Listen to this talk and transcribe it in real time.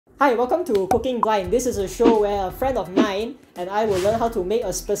Hi, welcome to Cooking Blind. This is a show where a friend of mine and I will learn how to make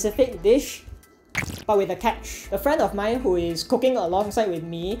a specific dish, but with a catch. A friend of mine who is cooking alongside with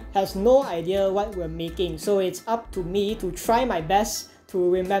me has no idea what we're making, so it's up to me to try my best to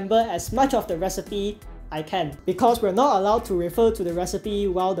remember as much of the recipe I can, because we're not allowed to refer to the recipe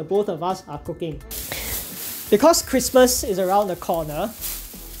while the both of us are cooking. Because Christmas is around the corner.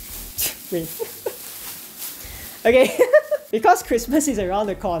 Wait. Okay. Because Christmas is around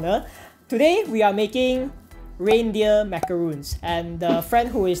the corner, today we are making reindeer macarons, and the friend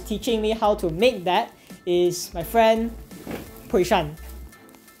who is teaching me how to make that is my friend Phui Shan.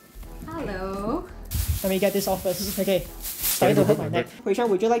 Hello. Let me get this off first. Okay, starting to hurt my neck. Phui Shan,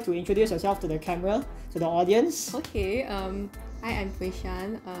 would you like to introduce yourself to the camera, to the audience? Okay, hi, I'm Phui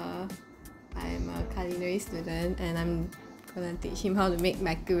Shan. I'm a culinary student and I'm gonna teach him how to make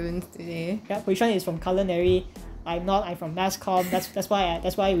macarons today. Yeah, Phui Shan is from culinary. I'm not. I'm from mass comm. That's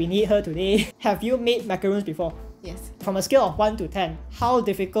why we need her today. Have you made macarons before? Yes. From a scale of 1 to 10, how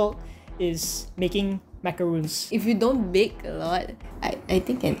difficult is making macarons? If you don't bake a lot, I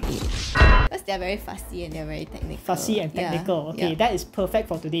think an 8. Because they're very fussy and they're very technical. Fussy and technical. Yeah. Okay, Yeah. that is perfect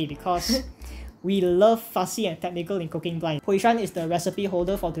for today because we love fussy and technical in Cooking Blind. Phui Shan is the recipe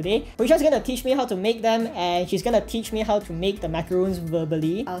holder for today. Phui Shan's gonna teach me how to make them, and she's gonna teach me how to make the macarons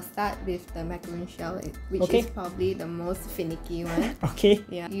verbally. I'll start with the macaron shell, which Okay. is probably the most finicky one. Okay.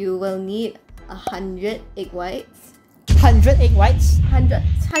 Yeah. You will need 100 egg whites. 100 egg whites. 100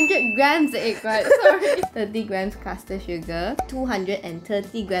 grams egg whites, sorry. 30 grams caster sugar,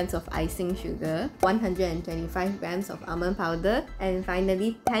 230 grams of icing sugar, 125 grams of almond powder, and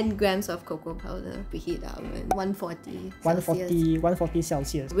finally 10 grams of cocoa powder. Preheat the oven. 140 Celsius. 140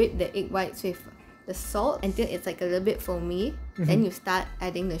 Celsius. Whip the egg whites with the salt until it's like a little bit foamy. Then you start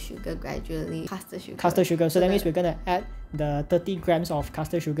adding the sugar gradually. Caster sugar. Caster sugar. So that means we're gonna add the 30 grams of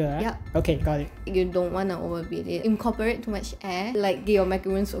caster sugar. Eh? Yeah. Okay, got it. You don't want to overbeat it. Incorporate too much air, like your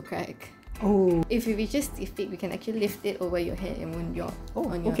macarons will crack. Oh. If you just stiff it, we can actually lift it over your head and won't drop. Oh,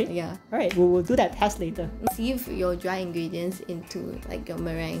 on your, okay. Yeah. Alright, we'll do that test later. Sieve your dry ingredients into like your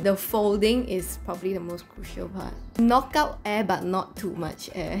meringue. The folding is probably the most crucial part. Knock out air, but not too much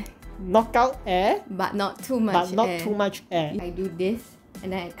air. Knock out air, But not too much but not air. too much air. I do this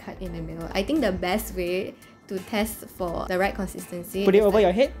and then I cut in the middle. I think the best way to test for the right consistency Put it is over like,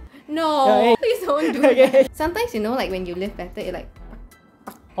 your head. No, Okay. please don't do Okay. that. Sometimes, you know, like when you lift better, it like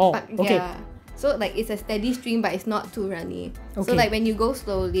Oh, okay. yeah. So like it's a steady stream, but it's not too runny. Okay. So like when you go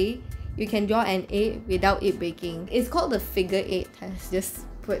slowly, you can draw an 8 without it breaking. It's called the figure 8 test. Just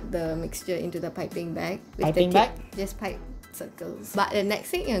put the mixture into the piping bag. With Piping the bag? Just pipe circles. But the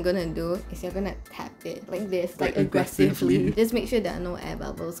next thing you're gonna do is you're gonna tap it like this, like aggressively. Just make sure there are no air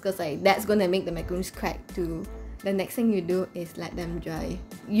bubbles, because like that's gonna make the macarons crack too. The next thing you do is let them dry.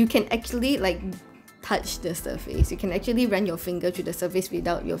 You can actually like touch the surface. You can actually run your finger through the surface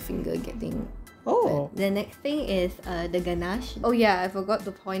without your finger getting Oh. wet. The next thing is the ganache. Oh yeah, I forgot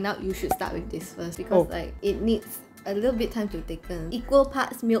to point out you should start with this first, because like it needs a little bit time to thicken. Equal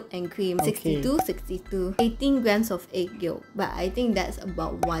parts milk and cream. Okay. 62. 18 grams of egg yolk, but I think that's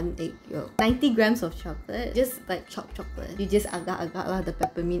about 1 egg yolk. 90 grams of chocolate, just like chopped chocolate. You just agak-agak lah the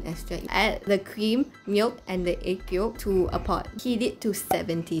peppermint extract. Add the cream, milk and the egg yolk to a pot. Heat it to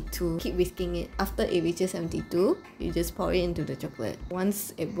 72. Keep whisking it. After it reaches 72, you just pour it into the chocolate.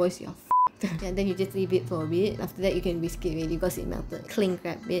 Once it boils, you're and then you just leave it for a bit. After that, you can whisk it already because it melted. Cling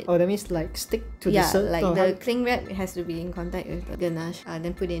wrap it. Oh, that means like stick to Yeah, the like the cling wrap has to be in contact with the ganache.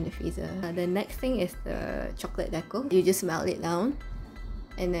 Then put it in the freezer. The next thing is the chocolate deco. You just melt it down,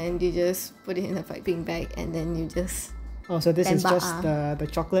 and then you just put it in a piping bag, and then you just Oh, so this is just the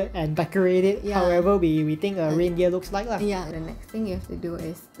chocolate and decorate it however we think a reindeer looks like lah. yeah. The next thing you have to do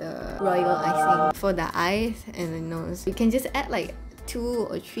is the royal icing for the eyes and the nose. You can just add like 2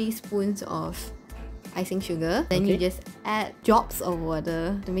 or 3 spoons of icing sugar. Then you just add drops of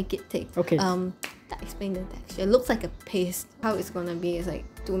water to make it thick. Okay. That explain the texture. It looks like a paste. How it's gonna be is like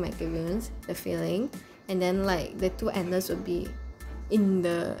 2 macarons, the filling, and then like the 2 endlets will be in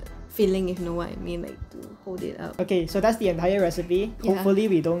the filling, if you know what I mean, like to hold it up. Okay, so that's the entire recipe. Yeah. Hopefully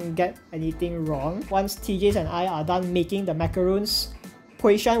we don't get anything wrong. Once Teejes and I are done making the macarons,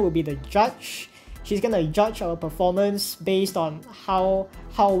 Phui Shan will be the judge. She's gonna judge our performance based on how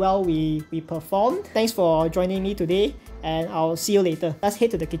well we performed. Thanks for joining me today, and I'll see you later. Let's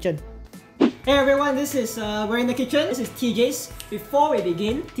head to the kitchen. Hey everyone, this is we're in the kitchen. This is Teejes. Before we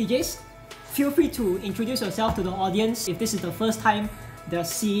begin, Teejes, feel free to introduce yourself to the audience. If this is the first time they're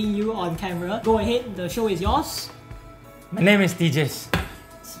seeing you on camera, go ahead. The show is yours. My name is Teejes.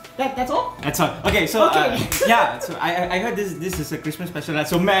 That's all? That's all. Okay, so Okay. yeah, so I heard this is a Christmas special,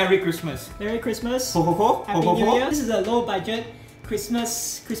 so Merry Christmas. Merry Christmas. Ho ho ho. Happy ho, ho, New ho. Year. This is a low budget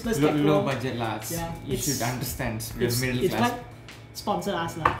Christmas decor. Low budget lads. Yeah, You it's- should understand. We're middle It's class. what sponsor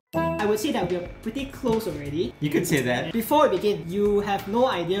us lah. I would say that we're pretty close already. You could say that. Before we begin, you have no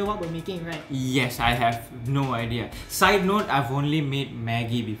idea what we're making, right? Yes, I have no idea. Side note, I've only made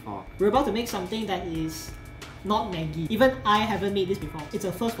Maggie before. We're about to make something that is not Maggi. Even I haven't made this before. It's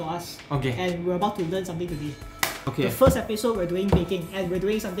a first for us. Okay. And we're about to learn something today. Okay. The first episode we're doing baking and we're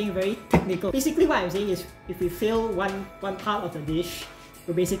doing something very technical. Basically what I'm saying is if we fail one part of the dish,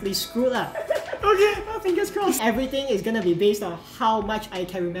 we're basically screwed lah. Okay, fingers crossed. Everything is gonna be based on how much I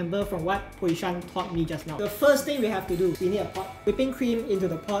can remember from what Phui Shan taught me just now. The first thing we have to do, we need a pot. Whipping cream into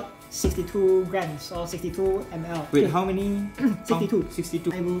the pot, 62 grams or 62 ml. Wait, how many? 62.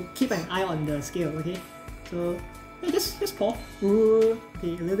 62. I will keep an eye on the scale, okay? So, yeah, just pour. Ooh,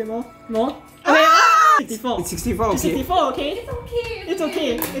 okay, a little bit more. More. Okay, 64. It's 64, okay. It's 64, okay? It's okay. It's okay.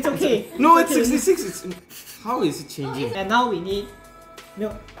 It's okay. No, It's it's okay. 66. How is it changing? And now we need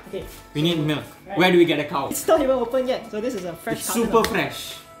milk. Okay. We need milk. Right. Where do we get a cow? It's not even open yet, so this is a fresh It's carton super of-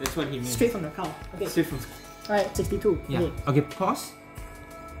 fresh. That's what he means. Straight from the cow. Okay. Straight from. Alright, 62. Yeah. Okay. Okay, pause.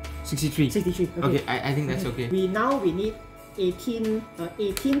 63. 63. Okay. Okay, I think that's okay. We need 18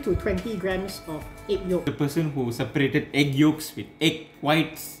 to 20 grams of egg yolk. The person who separated egg yolks with egg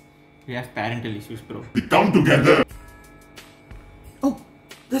whites, we have parental issues, bro. We come together. Oh,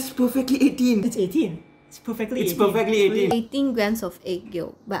 that's perfectly 18. It's 18. It's perfectly It's 18. perfectly 18. 18 grams of egg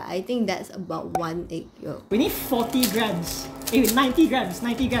yolk, but I think that's about 1 egg yolk. We need 40 grams. 90 grams.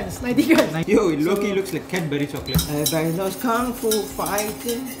 90 grams. 90 grams. Yo, it low-key looks like Cadbury chocolate. Everybody knows Kung Fu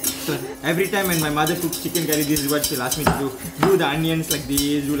fighting. So every time when my mother cooks chicken curry, this is what she'll ask me to do. Do the onions like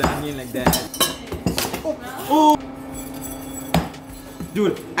this, do the onion like that. Oh!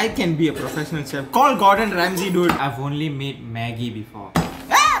 Dude, I can be a professional chef. Call Gordon Ramsay, dude. I've only made Maggie before.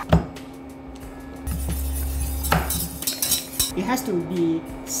 It has to be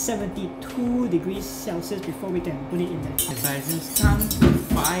 72 degrees Celsius before we can put it in there. If I just come to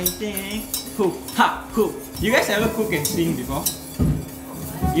fighting, cook, ha, cook. You guys ever cook and sing before?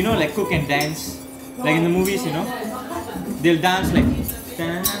 You know, like cook and dance, like in the movies, you know, they'll dance like.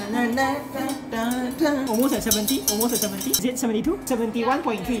 Almost at 70. Almost at 70. Is it 72?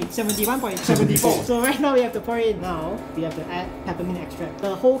 71.3. 71.74. So right now we have to pour it in. Now we have to add peppermint extract.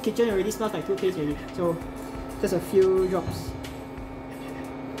 The whole kitchen already smells like toothpaste already. So just a few drops.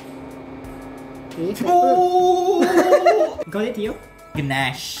 Okay. Got it, Theo?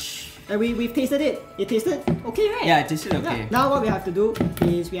 Ganache. We've tasted it. It tasted okay, right? Yeah, it tasted okay. Yeah. Now what we have to do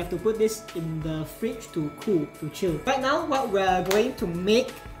is we have to put this in the fridge to cool, to chill. Right now what we're going to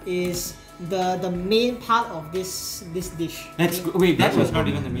make is the main part of this dish. Wait, that was not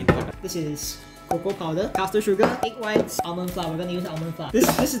even the main part. This is cocoa powder, caster sugar, egg whites, almond flour. We're gonna use almond flour.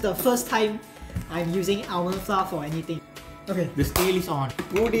 This is the first time I'm using almond flour for anything. Okay. The scale is on.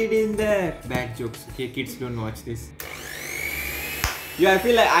 Put it in there. Bad jokes. Okay, kids don't watch this. Yeah, I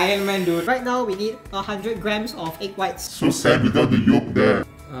feel like Iron Man, dude. Right now we need 100 grams of egg whites. So sad without the yolk there.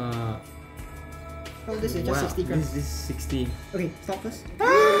 Oh, this is just 60 grams. This is 60. Okay, stop first.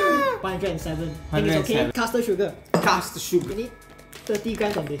 107. Think it's okay? 107. Caster sugar. Cast We sugar. need 30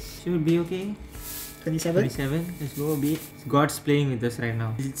 grams of this. Should be okay. 27. 27. Let's go a bit. God's playing with us right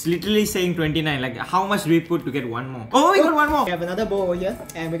now. It's literally saying 29. Like, how much do we put to get one more? Oh, we got one more. We have another bowl over here,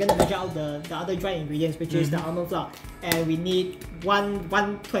 and we're gonna measure out the other dry ingredients, which is the almond flour. And we need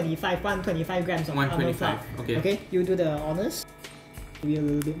 125 grams of almond flour. 125. Okay. Okay, you do the honors. Maybe a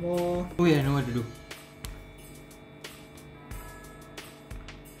little bit more. Oh yeah, I know what to do.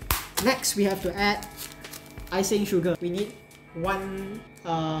 Next, we have to add icing sugar. We need we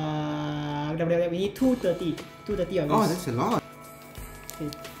need 230 of this. Oh, that's a lot. Okay.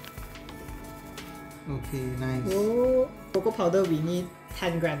 Okay, nice. So, cocoa powder, we need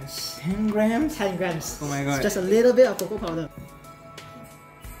 10 grams. 10 grams? 10 grams. Oh my god. It's just a little bit of cocoa powder.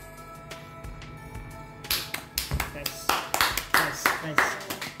 Nice.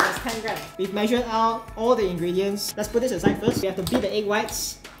 That's 10 grams. We've measured out all the ingredients. Let's put this aside first. We have to beat the egg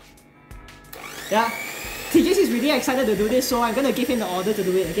whites. Yeah. Teejes is really excited to do this, so I'm gonna give him the order to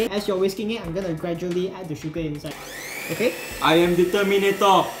do it, okay? As you're whisking it, I'm gonna gradually add the sugar inside. Okay? I am the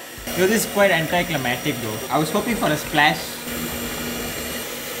Terminator. Yo, this is quite anticlimactic though. I was hoping for a splash.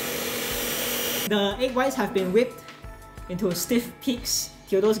 The egg whites have been whipped into stiff peaks.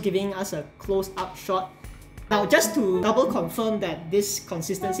 Theodore's giving us a close-up shot. Now, just to double confirm that this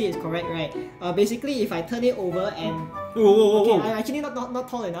consistency is correct, right? Basically, if I turn it over and... Okay, I'm actually not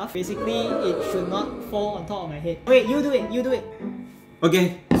tall enough. Basically, it should not fall on top of my head. Wait, you do it.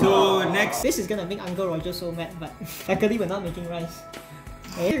 Okay, So next, This is gonna make Uncle Roger so mad, but luckily we're not making rice.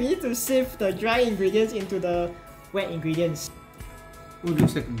 Okay, we need to sift the dry ingredients into the wet ingredients. oh,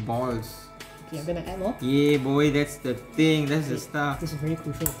 looks like balls. Okay, I'm gonna add more. Yeah, boy, that's the thing. That's the stuff. This is very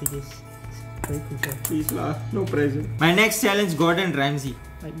crucial to this. Very crucial. Please lah, no pressure. My next challenge, Gordon Ramsay.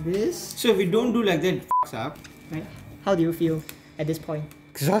 Like this, So if we don't do like that, it f***s up. right? How do you feel at this point?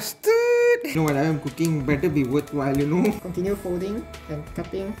 Exhausted. You know what I am cooking better be worthwhile, you know. Continue folding and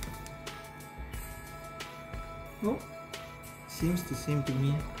cutting. Oh, seems the same to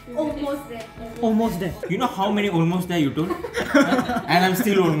me. Almost there. Almost there. You know how many almost there you told? And I'm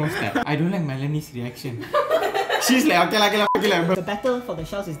still almost there. I don't like Melanie's reaction. She's like, okay, okay. The batter for the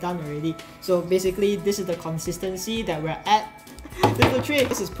shells is done already. So basically, this is the consistency that we're at. This is the trick.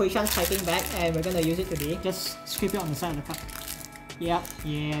 This is Phui Shan's piping bag, and we're gonna use it today. Just scrape it on the side of the cup. Yep.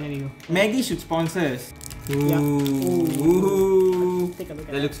 Yeah, there we go. Maggie should sponsor us. Yeah. Ooh. Take a look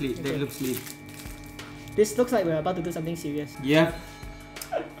at That looks lit. Okay. That looks lit. This looks like we're about to do something serious. Yep.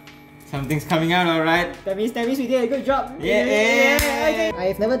 Something's coming out, alright. That means we did a good job. Yeah. Okay.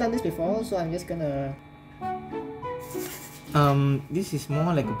 I've never done this before, so I'm just gonna. This is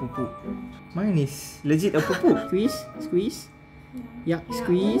more like a poo-poo. Mine is legit a poo-poo. Squeeze. Yeah,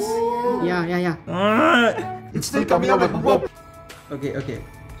 squeeze. Yeah. It's still coming out like pop. Okay.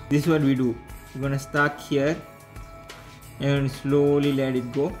 This is what we do. We're gonna start here and slowly let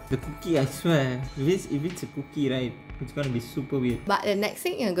it go. The cookie, I swear, if it's a cookie, right, it's gonna be super weird. But the next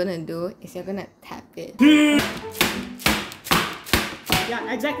thing you're gonna do is you're gonna tap it.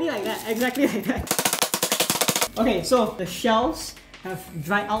 Yeah, exactly like that. Okay, so the shells have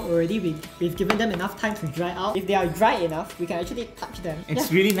dried out already. We've given them enough time to dry out. If they are dry enough, we can actually touch them.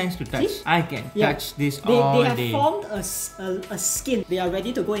 It's really nice to touch. See? I can touch this They all have day. formed a skin. They are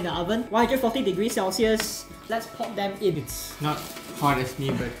ready to go in the oven. 140 degrees Celsius. Let's pop them in. It's not hot as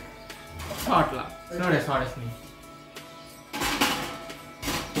me, but it's hot lah. It's not as hot as me.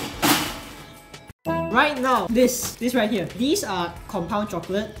 Right now, this right here. These are compound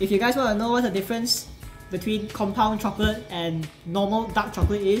chocolate. If you guys want to know what the difference between compound chocolate and normal dark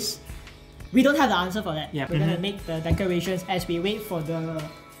chocolate is, we don't have the answer for that. Yeah. We're gonna make the decorations as we wait for the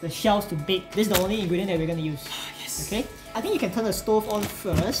shells to bake. This is the only ingredient that we're gonna use. Yes. Okay? I think you can turn the stove on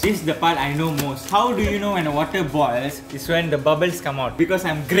first. This is the part I know most. How do you know when the water boils? Is when the bubbles come out. Because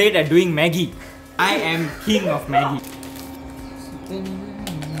I'm great at doing Maggie. I am king of Maggie.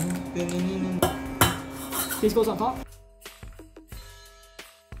 This goes on top.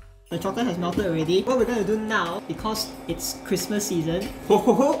 The chocolate has melted already. What we're gonna do now, because it's Christmas season, Ho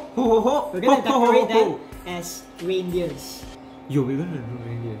ho ho ho ho ho. we're gonna ho, ho, ho, decorate them ho. as reindeers. Yo, we're gonna do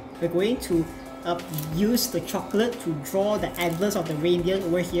reindeer. We're going to use the chocolate to draw the antlers of the reindeer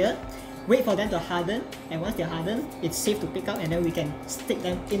over here. Wait for them to harden, and once they're hardened, it's safe to pick up, and then we can stick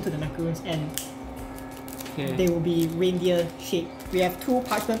them into the macarons, and Okay. they will be reindeer shaped. We have two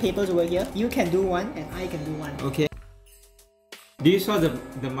parchment papers over here. You can do one, and I can do one. Okay. Do you saw the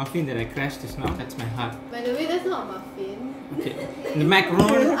muffin that I crashed just now? That's my heart. By the way, that's not a muffin. Okay. The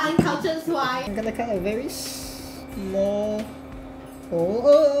macaron. Uncultured swine. I'm gonna cut a very small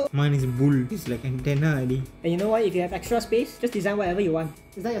hole. Mine is bull. It's like antenna, Ali. And you know what? If you have extra space, just design whatever you want.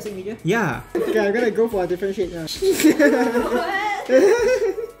 Is that your signature? Yeah. Okay, I'm gonna go for a different shade now. What?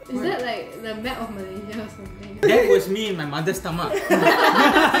 Is that like the map of Malaysia or something? That was me in my mother's stomach.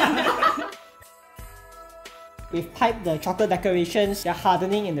 We've piped the chocolate decorations. They're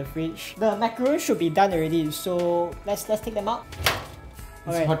hardening in the fridge. The macarons should be done already, so let's take them out. It's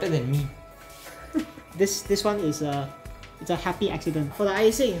Alright. hotter than me. This one is it's a happy accident. For the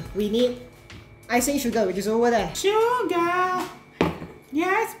icing, we need icing sugar, which is over there. Sugar.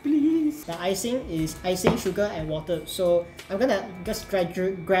 Yes, please. The icing is icing, sugar, and water. So I'm gonna just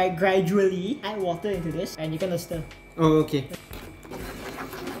gradually add water into this, and you're gonna stir. Oh, okay.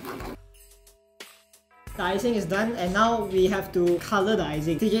 The icing is done, and now we have to color the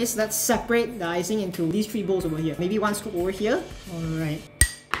icing. Teejes, let's separate the icing into these three bowls over here. Maybe one scoop over here. Alright.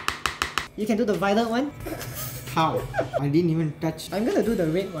 You can do the violet one. How? I didn't even touch. I'm gonna do the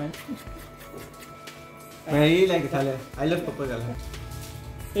red one. But I really like the color. I love purple color.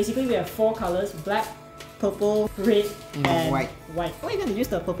 Basically, we have four colors: black, purple, red, and white. What are you gonna use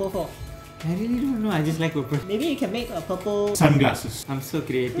the purple for? I really don't know. I just like purple. Maybe you can make a purple... Sunglasses. I'm so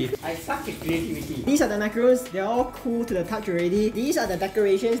creative. I suck at creativity. These are the macarons. They're all cool to the touch already. These are the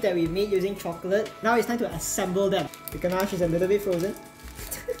decorations that we made using chocolate. Now it's time to assemble them. The ganache is a little bit frozen.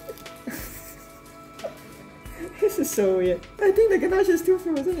 This is so weird. I think the ganache is too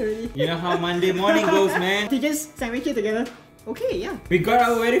frozen already. You know how Monday morning goes, man. You just sandwich it together. Okay, yeah. We got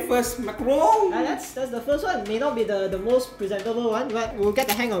our very first macaron. That's the first one. May not be the most presentable one, but we'll get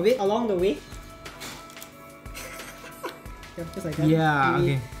the hang of it along the way. Yeah, just like that. Yeah,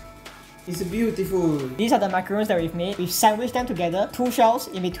 okay. It's beautiful. These are the macarons that we've made. We've sandwiched them together. 2 shells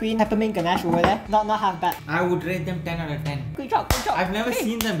in between peppermint ganache over there. Not half bad. I would rate them 10 out of 10. Good job, good job. I've never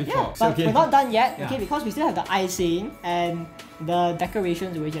seen them before. Yeah, but we're not done yet, Yeah. okay, because we still have the icing and the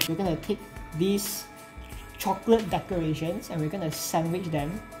decorations over here. We're gonna take these chocolate decorations and we're gonna sandwich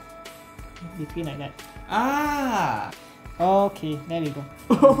them in between like that. Ah! Okay, there we go.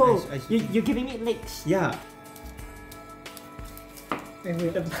 Oh, I see. you're giving it legs. Yeah.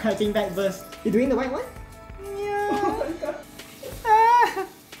 Wait, the biting back burst. You're doing the white one? Yeah. Oh my god.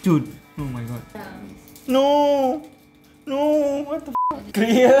 Dude, oh my god. No! No! What the f?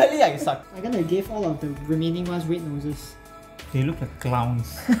 Clearly I suck. I'm gonna give all of the remaining ones red noses. They look like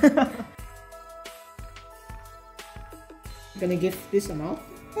clowns. Gonna give this amount.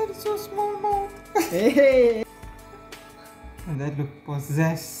 That is so small mouth. Hey! And that look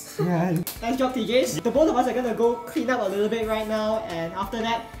possessed. Yeah. Nice job, TJs. The both of us are gonna go clean up a little bit right now, and after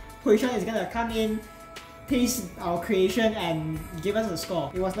that, Phui Shan is gonna come in, taste our creation, and give us a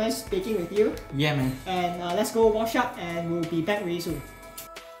score. It was nice speaking with you, Yeah, man. and let's go wash up, and we'll be back really soon.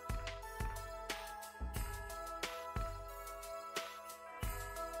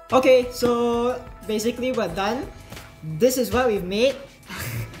 Okay, so basically we're done. This is what we've made.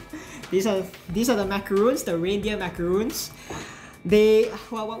 These are the macaroons, the reindeer macaroons. They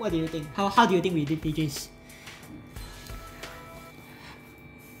what do you think? How do you think we did, TJs?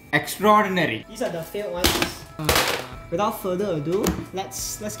 Extraordinary. These are the failed ones. Without further ado,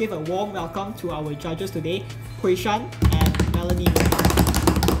 let's give a warm welcome to our judges today, Phui Shan and Melanie.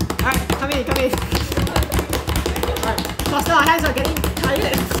 Alright, come in. Alright, faster, our hands are getting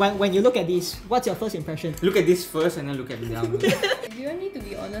tired. When you look at these, what's your first impression? Look at this first and then look at the other one. Do you want me to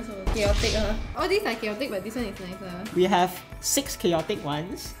be honest or chaotic? All these are chaotic, but this one is nicer. We have 6 chaotic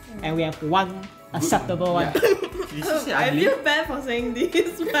ones, and we have 1 acceptable one. Yeah. This is ugly. bad for saying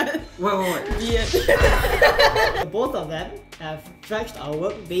this, but Wait. Both of them have judged our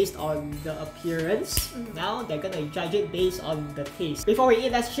work based on the appearance. Now they're gonna judge it based on the taste. Before we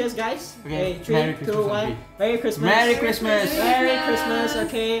eat, let's cheers, guys. Okay, 3, Merry 2, Christmas, 1. okay. Merry Christmas. Merry Christmas. Merry Christmas.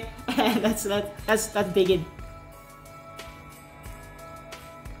 Okay, and let's dig in.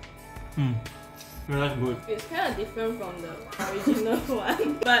 That's good. It's kind of different from the original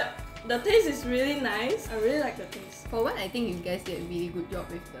one, but the taste is really nice. I really like the taste. For one, I think you guys did a really good job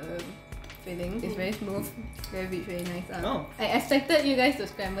with the filling. It's very smooth, very rich, very nice. Oh. I expected you guys to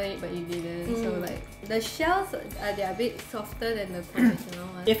scramble it, but you didn't. So like the shells, they're a bit softer than the conventional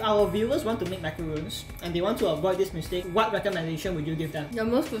one. If our viewers want to make macaroons and they want to avoid this mistake, what recommendation would you give them? The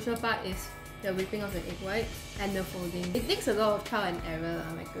most crucial part is the whipping of the egg whites and the folding. It takes a lot of trial and error,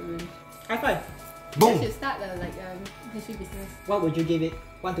 macaroon. High five. You should start pastry business. What would you give it?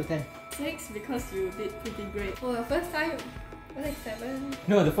 1 to 10. 6 because you did pretty great. For the first time, like 7.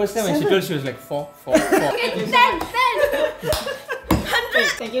 No, the first time when she told, she was like 4. Okay, 10!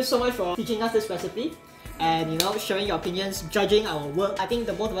 Thank you so much for teaching us this recipe and sharing your opinions, judging our work. I think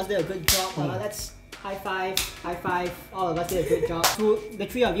the both of us did a good job. Let's high five. All of us did a good job. To the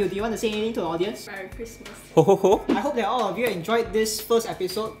 3 of you, do you want to say anything to the audience? Merry Christmas. Ho ho ho. I hope that all of you enjoyed this first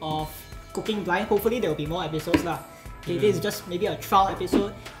episode of Cooking Blind. Hopefully there will be more episodes lah. Okay, this is just maybe a trial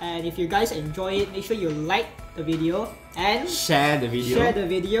episode, and if you guys enjoy it, make sure you like the video and Share the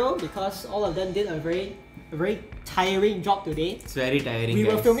video. because all of them did a very tiring job today. It's very tiring. We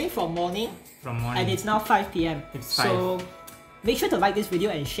were guys. filming from morning from morning. and it's now 5 PM. It's So make sure to like this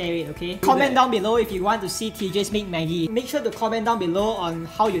video and share it, okay? Comment down below if you want to see TJs make Maggie. Make sure to comment down below on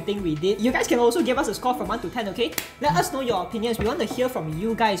how you think we did. You guys can also give us a score from 1 to 10, okay? Let us know your opinions. We want to hear from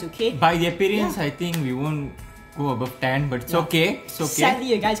you guys, okay? By the appearance, I think we won't go above 10, but it's okay. It's okay. Sadly,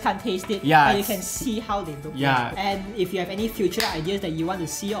 you guys can't taste it, Yeah, but you it's- can see how they look. Yeah. like. And if you have any future ideas that you want to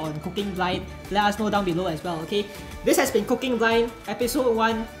see on Cooking Blind, let us know down below as well, okay? This has been Cooking Blind, episode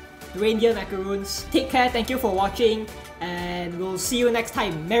 1, Reindeer Macarons. Take care, thank you for watching, and we'll see you next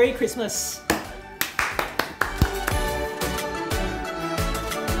time. Merry Christmas!